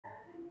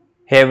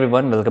Hey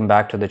everyone, welcome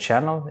back to the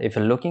channel. If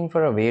you're looking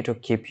for a way to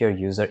keep your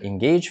user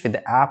engaged with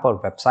the app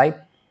or website,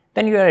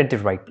 then you are at the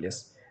right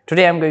place.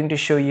 Today I'm going to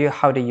show you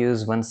how to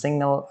use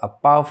OneSignal, a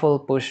powerful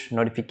push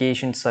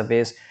notification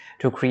service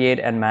to create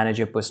and manage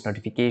your push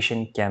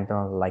notification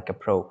campaign like a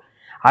pro.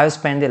 I've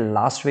spent the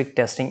last week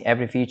testing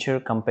every feature,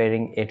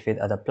 comparing it with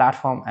other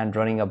platforms and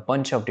running a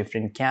bunch of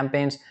different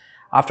campaigns.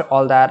 After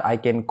all that, I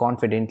can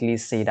confidently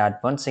say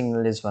that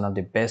OneSignal is one of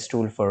the best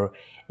tools for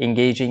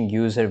engaging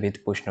user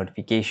with push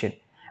notification.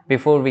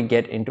 Before we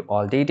get into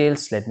all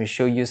details, let me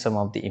show you some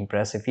of the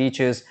impressive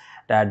features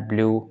that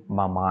blew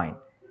my mind.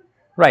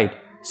 Right,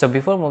 so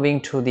before moving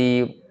to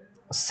the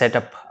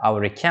setup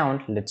our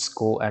account, let's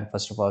go and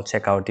first of all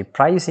check out the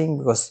pricing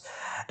because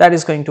that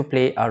is going to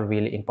play a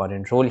really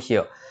important role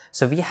here.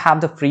 So we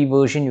have the free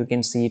version. You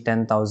can see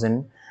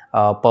 10,000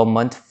 per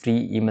month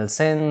free email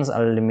sends,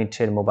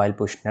 unlimited mobile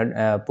push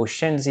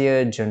sends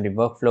here, generative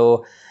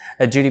workflow,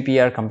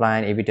 GDPR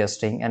compliant A/B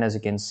testing, and as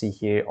you can see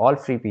here, all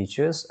free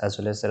features, as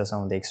well as there are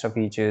some of the extra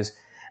features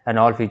and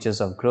all features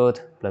of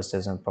growth, plus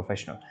there's a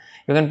professional.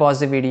 You can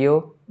pause the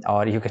video,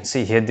 or you can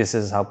see here, this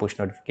is how push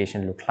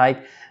notification look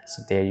like.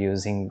 So they're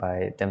using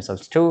by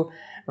themselves too,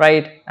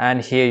 right?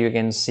 And here you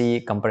can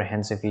see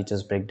comprehensive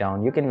features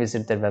breakdown. You can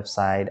visit their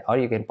website, or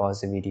you can pause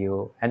the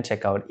video and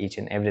check out each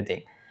and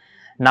everything.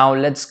 Now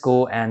let's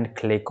go and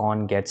click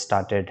on get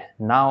started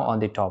now on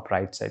the top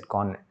right side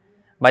corner.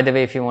 By the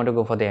way, if you want to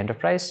go for the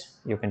enterprise,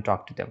 you can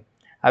talk to them.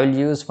 I will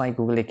use my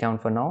Google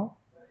account for now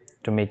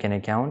to make an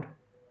account.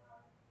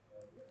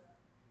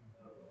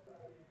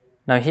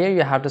 Now here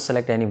you have to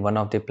select any one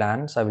of the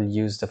plans. I will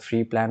use the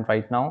free plan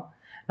right now.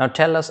 Now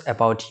tell us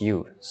about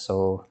you.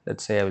 So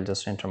let's say I will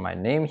just enter my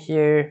name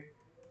here.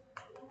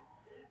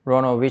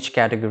 Rono, which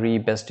category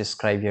best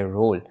describe your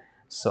role?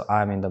 So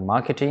I'm in the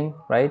marketing,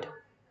 right?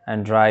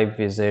 And drive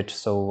visit.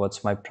 So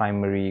what's my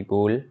primary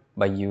goal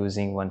by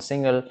using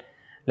OneSignal?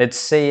 Let's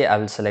say I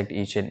will select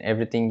each and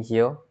everything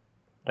here,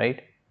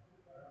 right?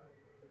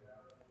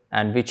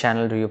 And which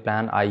channel do you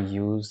plan? I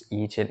use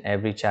each and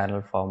every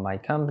channel for my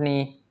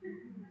company,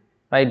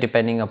 right?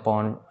 Depending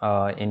upon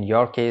in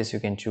your case, you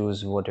can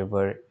choose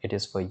whatever it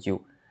is for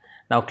you.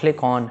 Now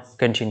click on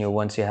continue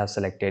once you have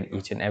selected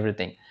each and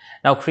everything.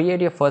 Now create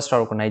your first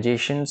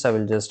organization. So I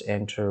will just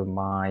enter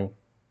my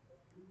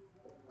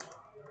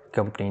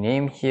company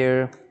name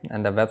here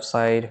and the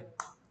website.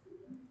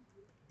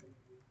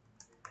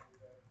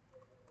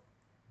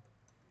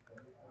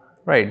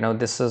 Right, now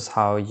this is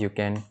how you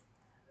can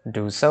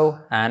do so.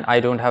 And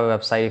I don't have a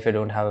website. If you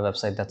don't have a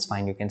website, that's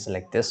fine, you can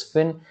select this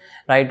one,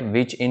 right?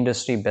 Which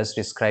industry best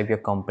describe your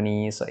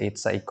company? So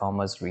it's an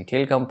e-commerce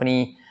retail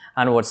company.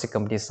 And what's the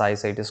company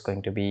size? So it is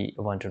going to be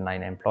 1 to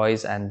 9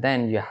 employees, and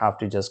then you have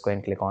to just go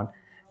and click on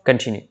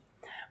continue.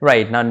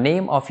 Right, now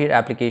name of your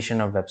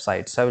application or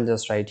website. So I will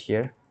just write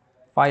here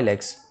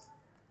Filex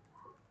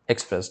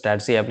Express.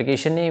 That's the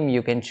application name.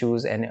 You can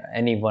choose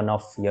any one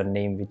of your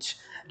name which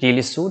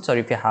really suits, or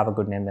if you have a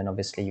good name, then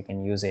obviously you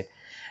can use it.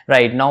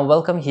 Right, now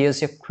welcome. Here's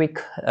your quick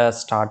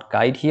start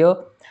guide here.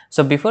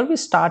 So before we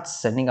start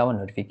sending our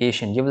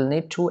notification, you will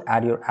need to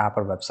add your app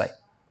or website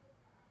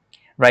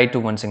right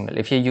to OneSignal.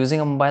 If you're using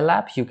a mobile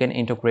app, you can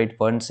integrate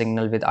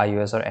OneSignal with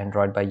iOS or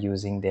Android by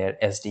using their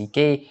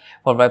SDK.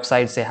 For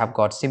websites, they have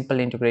got simple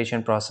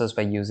integration process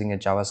by using a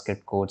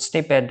JavaScript code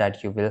snippet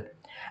that you will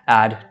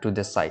add to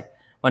this site.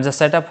 Once it's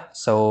set up,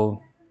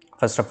 so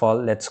first of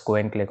all, let's go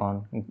and click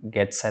on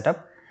get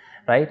setup.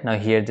 Right now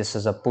here, this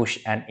is a push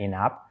and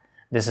in-app.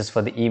 This is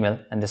for the email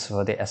and this is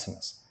for the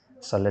SMS.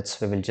 So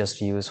we will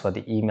just use for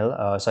the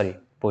email,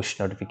 push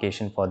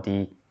notification for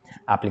the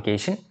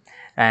application,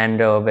 and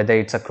whether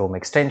it's a Chrome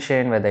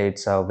extension, whether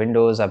it's a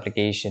Windows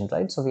application,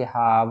 right? So we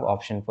have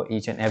option for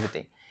each and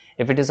everything.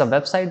 If it is a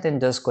website, then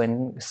just go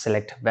and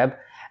select web.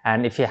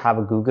 And if you have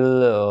a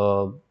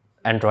Google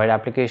Android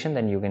application,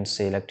 then you can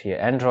select here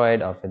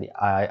Android, or for the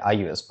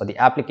iOS for the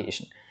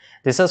application.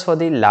 This is for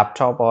the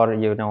laptop or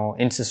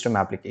in system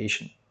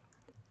application.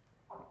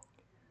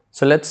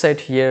 So let's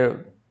set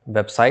here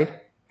website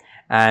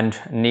and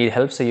need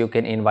help, so you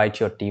can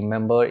invite your team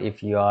member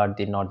if you are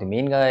not the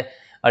main guy,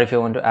 or if you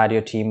want to add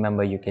your team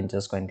member, you can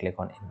just go and click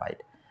on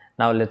invite.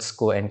 Now let's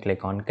go and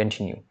click on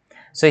continue.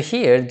 So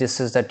here, this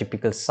is the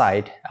typical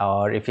site,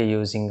 or if you're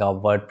using a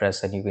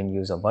WordPress, then you can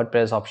use a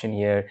WordPress option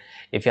here.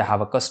 If you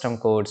have a custom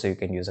code, so you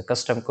can use a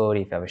custom code.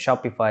 If you have a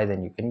Shopify,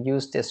 then you can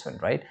use this one,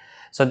 right?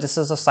 So this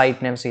is a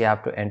site name, so you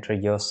have to enter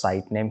your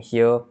site name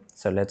here.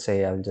 So let's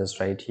say I'll just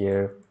write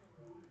here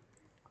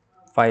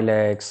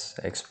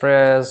Filex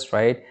Express,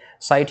 right?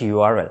 Site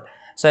URL.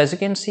 So as you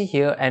can see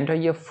here, enter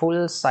your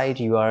full site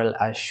URL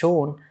as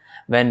shown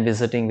when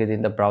visiting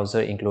within the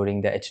browser,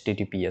 including the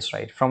HTTPS,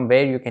 right? From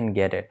where you can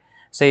get it.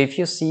 So if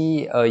you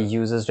see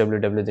users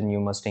www, then you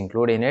must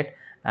include in it,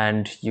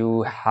 and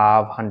you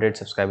have 100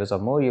 subscribers or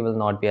more, you will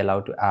not be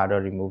allowed to add or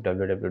remove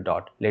www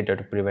dot later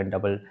to prevent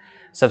double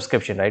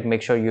subscription, right?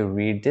 Make sure you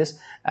read this,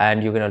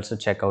 and you can also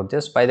check out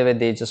this. By the way,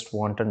 they just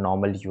want a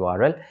normal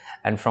URL,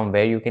 and from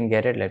where you can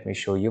get it, let me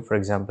show you. For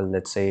example,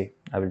 let's say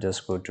I will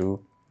just go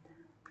to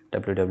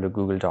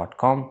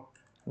www.google.com,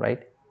 right?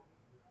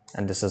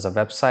 and this is a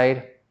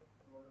website.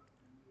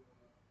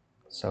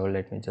 So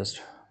let me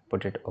just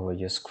put it over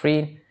your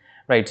screen,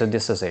 right? So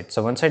this is it.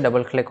 So once I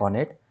double click on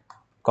it,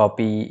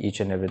 copy each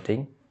and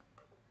everything,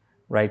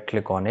 right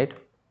click on it,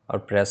 or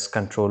press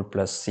Ctrl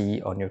plus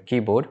C on your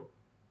keyboard,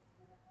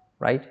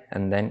 right?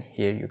 And then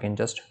here you can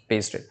just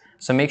paste it.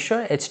 So make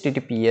sure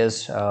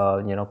https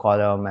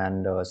column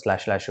and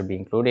slash slash should be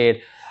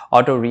included.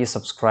 Auto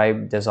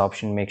resubscribe, this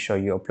option, make sure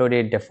you upload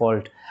it.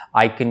 Default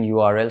icon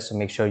URL, so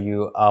make sure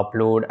you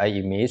upload an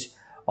image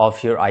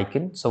of your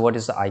icon. So what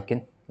is the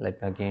icon?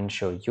 Let me again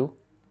show you.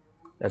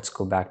 Let's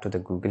go back to the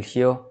Google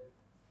here,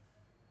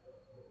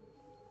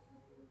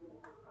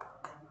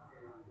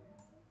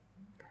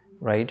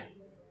 right?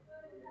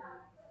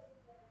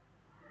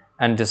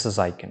 And this is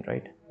icon,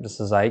 right? This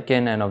is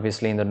icon, and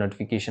obviously in the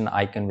notification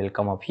icon will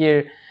come up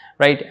here,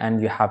 right?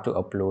 And you have to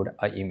upload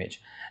a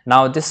image.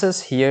 Now this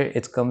is here,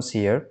 it comes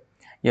here,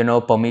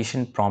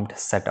 permission prompt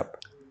setup.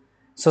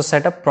 So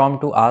setup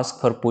prompt to ask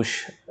for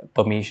push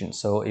permission.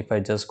 So if I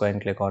just go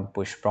and click on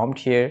push prompt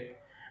here,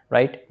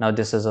 right? Now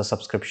this is a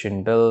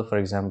subscription bill. For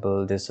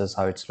example, this is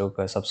how it's look,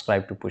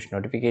 subscribe to push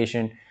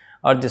notification,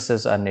 or this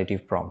is a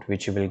native prompt,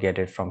 which you will get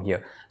it from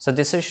here. So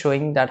this is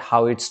showing that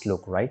how it's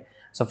look, right?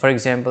 So for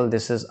example,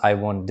 this is, I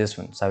want this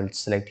one. So I will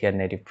select here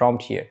native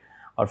prompt here.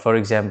 Or for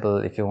example,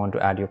 if you want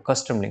to add your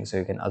custom link, so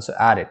you can also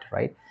add it,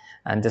 right?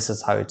 And this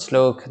is how it's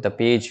look. The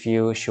page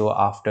view show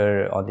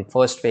after on the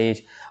first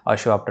page, or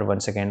show after 1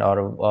 second,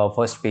 or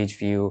first page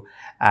view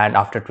and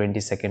after 20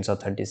 seconds or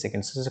 30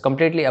 seconds. So it's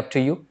completely up to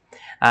you.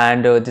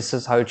 And this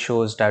is how it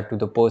shows that to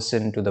the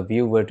person, to the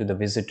viewer, to the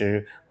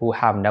visitor who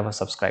have never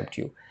subscribed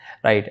to you,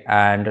 right?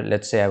 And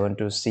let's say I want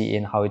to see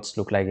in how it's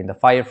look like in the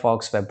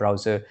Firefox web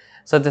browser.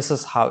 So this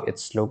is how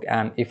it's look.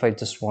 And if I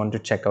just want to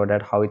check out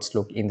at how it's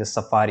look in the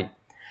Safari,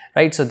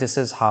 right? So this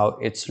is how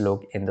it's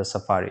look in the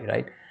Safari,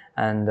 right?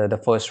 And the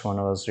first one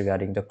was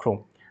regarding the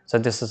Chrome. So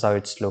this is how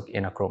it's look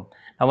in a Chrome.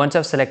 Now once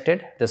I've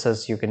selected, this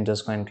is, you can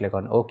just go and click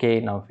on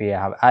OK. Now we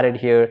have added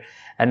here,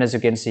 and as you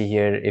can see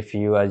here, if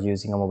you are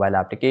using a mobile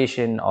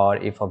application, or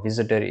if a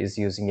visitor is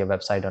using your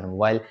website on a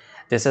mobile,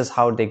 this is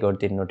how they got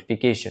the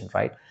notification,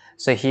 right?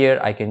 So here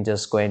I can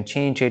just go and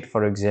change it.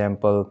 For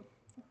example,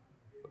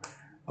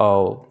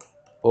 oh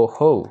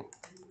ho,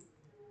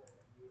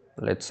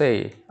 let's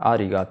say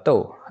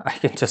arigato. I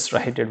can just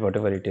write it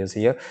whatever it is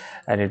here,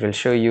 and it will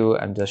show you.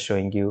 I'm just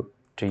showing you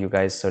to you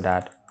guys so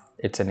that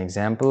it's an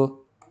example,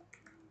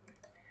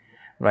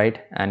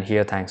 right? And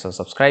here, thanks for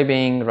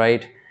subscribing,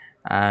 right?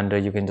 And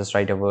you can just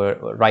write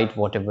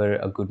whatever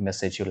a good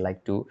message you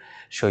like to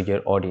show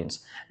your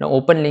audience. Now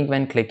open link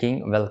when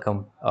clicking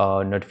welcome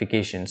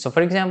notification. So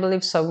for example,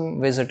 if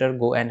some visitor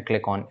go and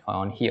click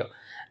on here,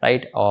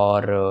 right?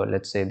 Or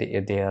let's say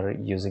they are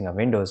using a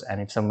Windows, and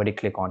if somebody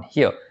click on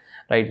here,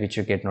 right, which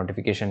you get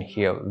notification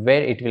here,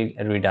 where it will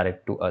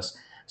redirect to us.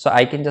 So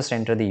I can just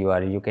enter the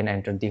URL, you can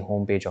enter the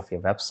home page of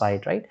your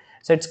website, right?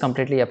 So it's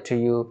completely up to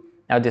you.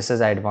 Now this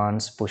is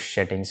advanced push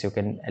settings, you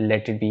can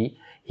let it be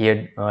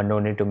here, no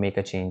need to make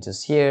a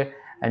changes here,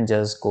 and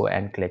just go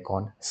and click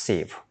on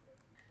save.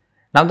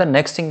 Now the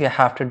next thing you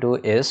have to do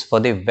is for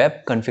the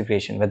web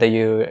configuration, whether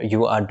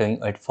you are doing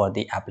it for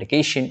the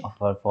application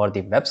or for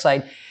the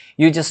website,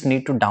 you just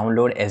need to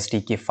download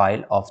SDK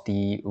file of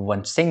the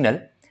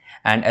OneSignal,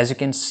 and as you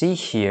can see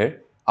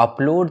here,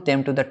 upload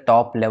them to the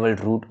top level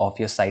root of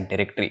your site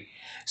directory.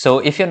 So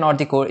if you're not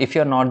the if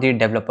you're not the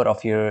developer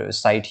of your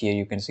site, here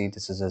you can see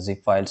this is a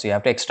zip file, so you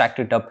have to extract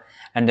it up,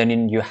 and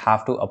then you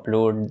have to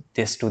upload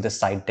this to the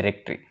site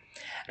directory,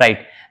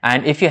 right?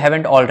 And if you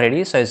haven't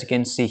already, so as you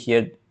can see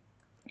here,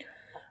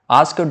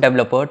 ask your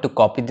developer to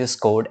copy this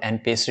code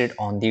and paste it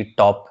on the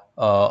top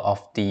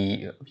of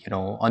the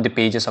on the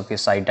pages of your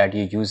site that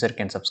your user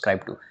can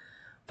subscribe to.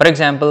 For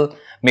example,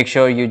 make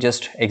sure you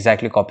just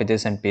exactly copy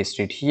this and paste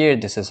it here.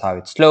 This is how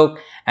it's look,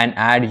 and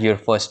add your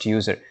first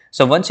user.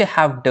 So once you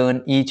have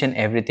done each and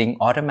everything,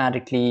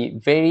 automatically,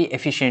 very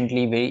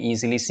efficiently, very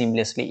easily,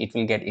 seamlessly, it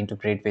will get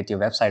integrated with your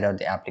website or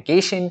the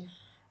application.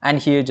 And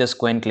here, just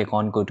go and click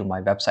on go to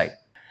my website.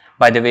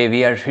 By the way,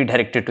 we are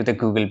redirected to the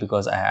Google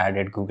because I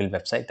added Google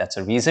website. That's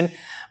a reason.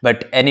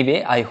 But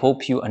anyway, I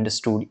hope you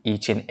understood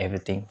each and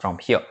everything from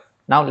here.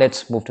 Now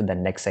let's move to the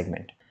next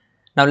segment.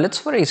 Now let's,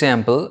 for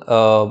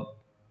example,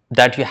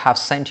 that you have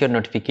sent your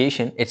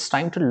notification, it's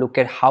time to look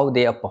at how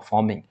they are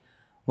performing.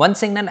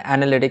 OneSignal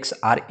analytics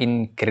are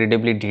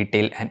incredibly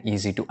detailed and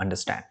easy to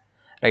understand,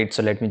 right?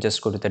 So let me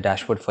just go to the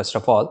dashboard first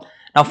of all.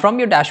 Now from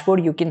your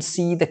dashboard, you can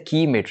see the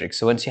key metrics.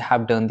 So once you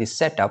have done the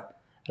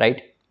setup,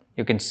 right,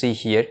 you can see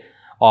here,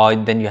 or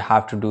then you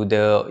have to do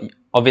the,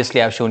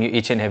 obviously I've shown you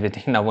each and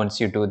everything. Now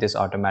once you do this,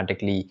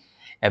 automatically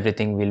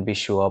everything will be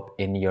show up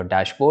in your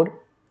dashboard.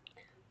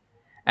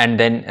 And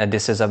then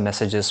this is a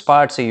messages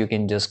part, so you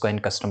can just go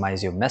and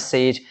customize your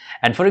message.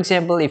 And for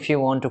example, if you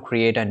want to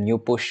create a new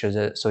push,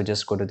 so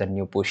just go to the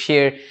new push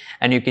here,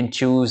 and you can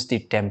choose the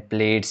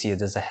templates here.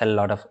 There's a hell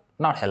lot of,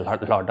 not hell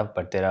lot of,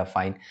 but there are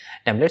fine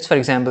templates. For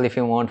example, if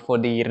you want for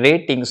the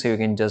rating, so you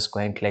can just go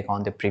and click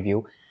on the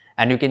preview,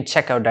 and you can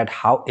check out that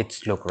how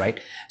it's look, right?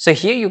 So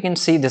here you can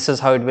see this is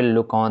how it will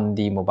look on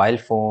the mobile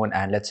phone,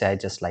 and let's say I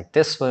just like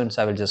this one,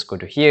 so I will just go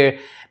to here.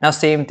 Now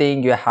same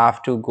thing, you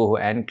have to go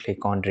and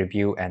click on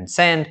review and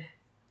send.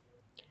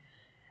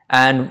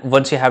 And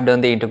once you have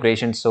done the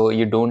integration, so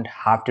you don't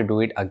have to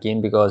do it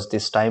again, because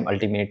this time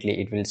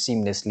ultimately it will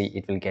seamlessly,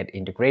 it will get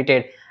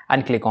integrated,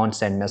 and click on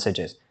send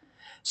messages.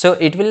 So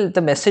it will,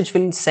 the message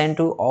will send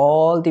to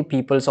all the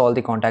peoples, all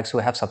the contacts who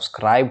have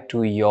subscribed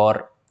to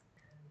your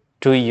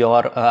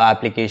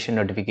application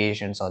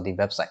notifications or the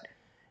website.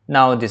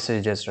 Now this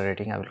is just a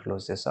rating, I will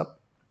close this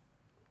up.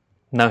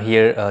 Now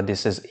here,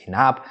 this is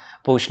in-app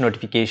push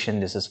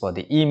notification, this is for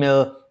the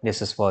email,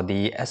 this is for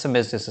the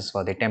SMS, this is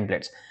for the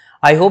templates.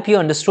 I hope you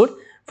understood.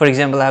 For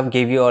example, I have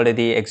gave you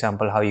already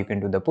example how you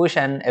can do the push,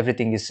 and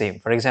everything is same.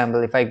 For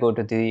example, if I go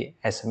to the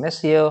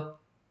SMS here,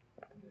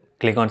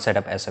 click on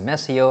setup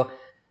SMS here,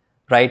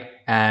 right?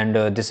 And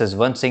this is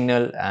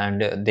OneSignal,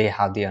 and they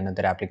have the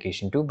another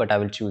application too, but I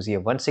will choose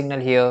here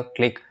OneSignal here.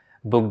 Click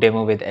book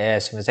demo with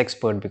SMS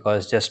expert,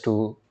 because just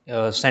to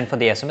send for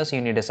the SMS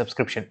you need a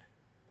subscription.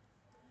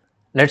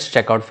 Let's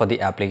check out for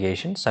the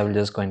applications. I will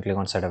just go and click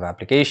on setup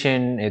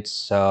application.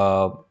 It's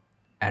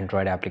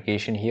Android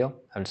application here.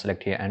 I will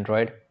select here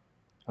Android.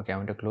 Okay, I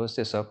want to close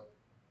this up.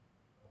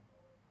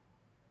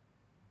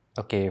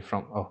 Okay,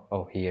 from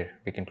here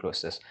we can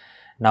close this.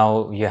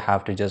 Now you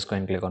have to just go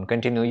and click on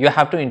continue. You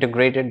have to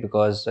integrate it,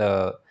 because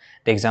the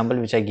example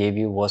which I gave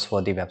you was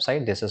for the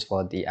website, this is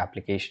for the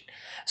application.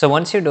 So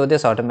once you do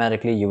this,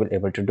 automatically you will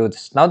able to do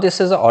this. Now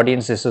this is the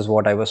audience, this is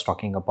what I was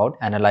talking about,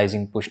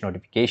 analyzing push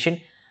notification.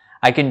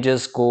 I can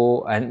just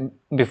go, and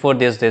before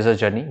this there's a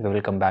journey, we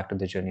will come back to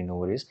the journey, no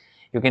worries.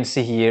 You can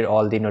see here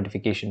all the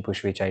notification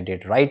push which I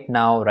did right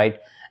now, right?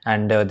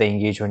 And the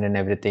engagement and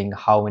everything,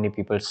 how many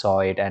people saw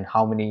it, and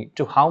how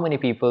many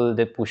people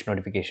the push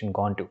notification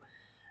gone to,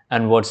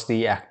 and what's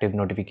the active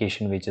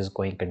notification which is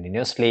going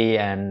continuously,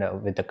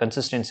 and with the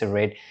consistency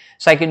rate.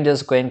 So I can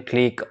just go and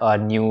click a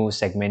new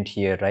segment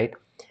here, right?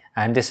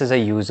 And this is a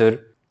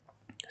user.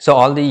 So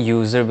all the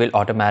user will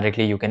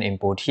automatically, you can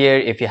import here.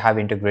 If you have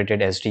integrated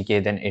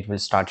SDK, then it will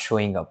start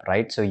showing up,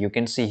 right? So you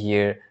can see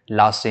here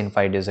last seen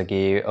 5 days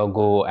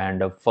ago,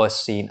 and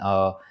first seen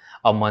a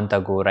month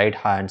ago, right?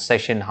 And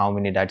session, how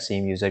many that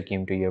same user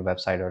came to your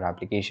website or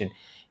application.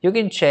 You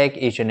can check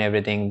each and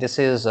everything. This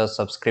is a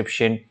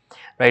subscription,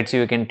 right? So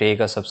you can take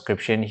a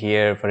subscription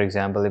here. For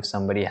example, if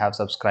somebody have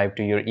subscribed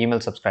to your email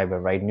subscriber,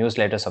 right,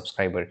 newsletter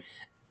subscriber,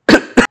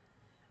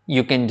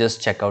 you can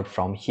just check out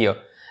from here.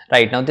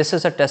 Right now this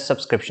is a test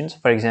subscriptions.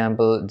 For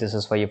example, this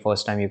is for your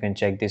first time, you can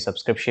check the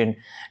subscription,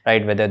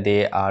 right, whether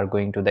they are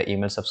going to the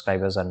email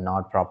subscribers or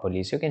not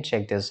properly. So you can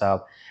check this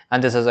up.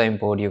 And this is an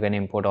import, you can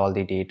import all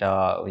the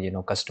data,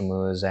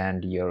 customers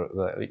and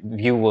your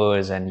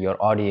viewers and your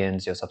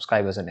audience, your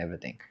subscribers and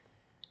everything.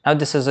 Now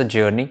this is a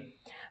journey.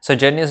 So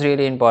journey is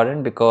really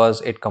important,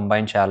 because it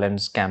combines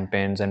challenge,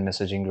 campaigns and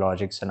messaging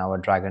logics in our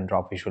drag and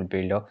drop visual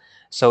builder.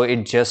 So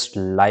it just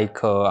like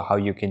how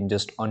you can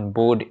just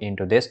onboard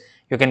into this.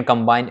 You can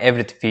combine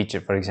every feature,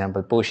 for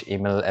example, push,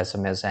 email,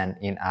 SMS and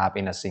in-app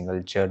in a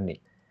single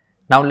journey.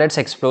 Now let's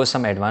explore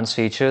some advanced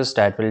features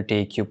that will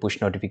take your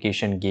push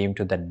notification game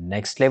to the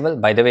next level.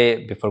 By the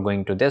way, before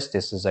going to this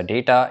is a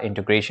data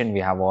integration.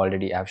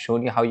 I've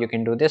shown you how you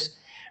can do this,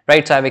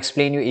 right? So I've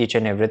explained you each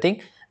and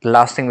everything. The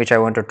last thing which I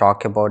want to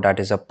talk about, that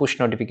is a push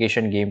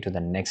notification game to the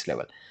next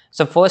level.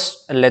 So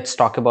first, let's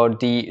talk about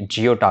the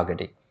geo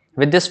targeting.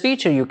 With this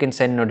feature, you can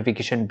send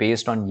notification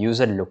based on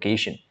user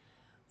location.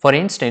 For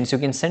instance, you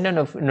can send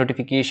a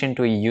notification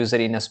to a user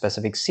in a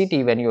specific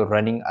city when you're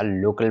running a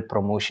local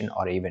promotion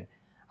or event.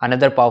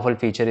 Another powerful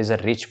feature is a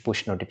rich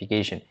push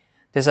notification.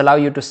 This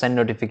allows you to send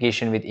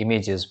notification with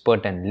images,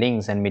 button,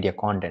 links, and media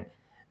content.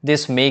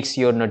 This makes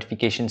your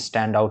notification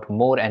stand out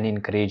more and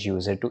encourage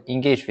users to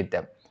engage with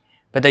them.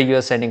 Whether you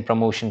are sending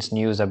promotions,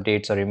 news,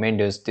 updates, or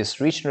reminders,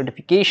 these rich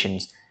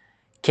notifications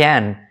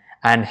can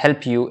and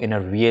help you in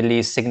a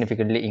really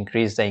significantly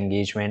increase the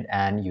engagement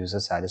and user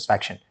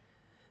satisfaction.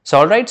 So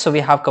alright, so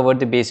we have covered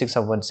the basics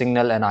of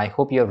OneSignal, and I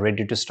hope you are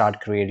ready to start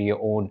creating your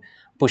own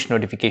push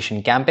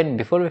notification campaign.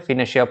 Before we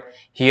finish up,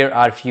 here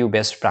are a few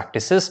best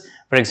practices.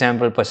 For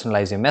example,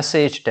 personalize your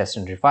message, test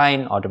and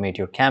refine, automate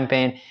your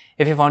campaign.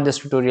 If you found this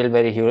tutorial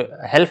very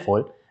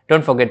helpful,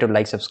 don't forget to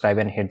like, subscribe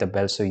and hit the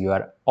bell so you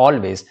are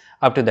always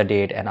up to the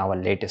date and our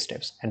latest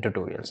tips and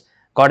tutorials.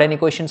 Got any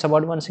questions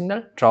about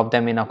OneSignal? Drop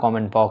them in a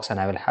comment box and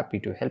I will happy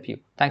to help you.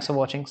 Thanks for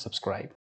watching. Subscribe.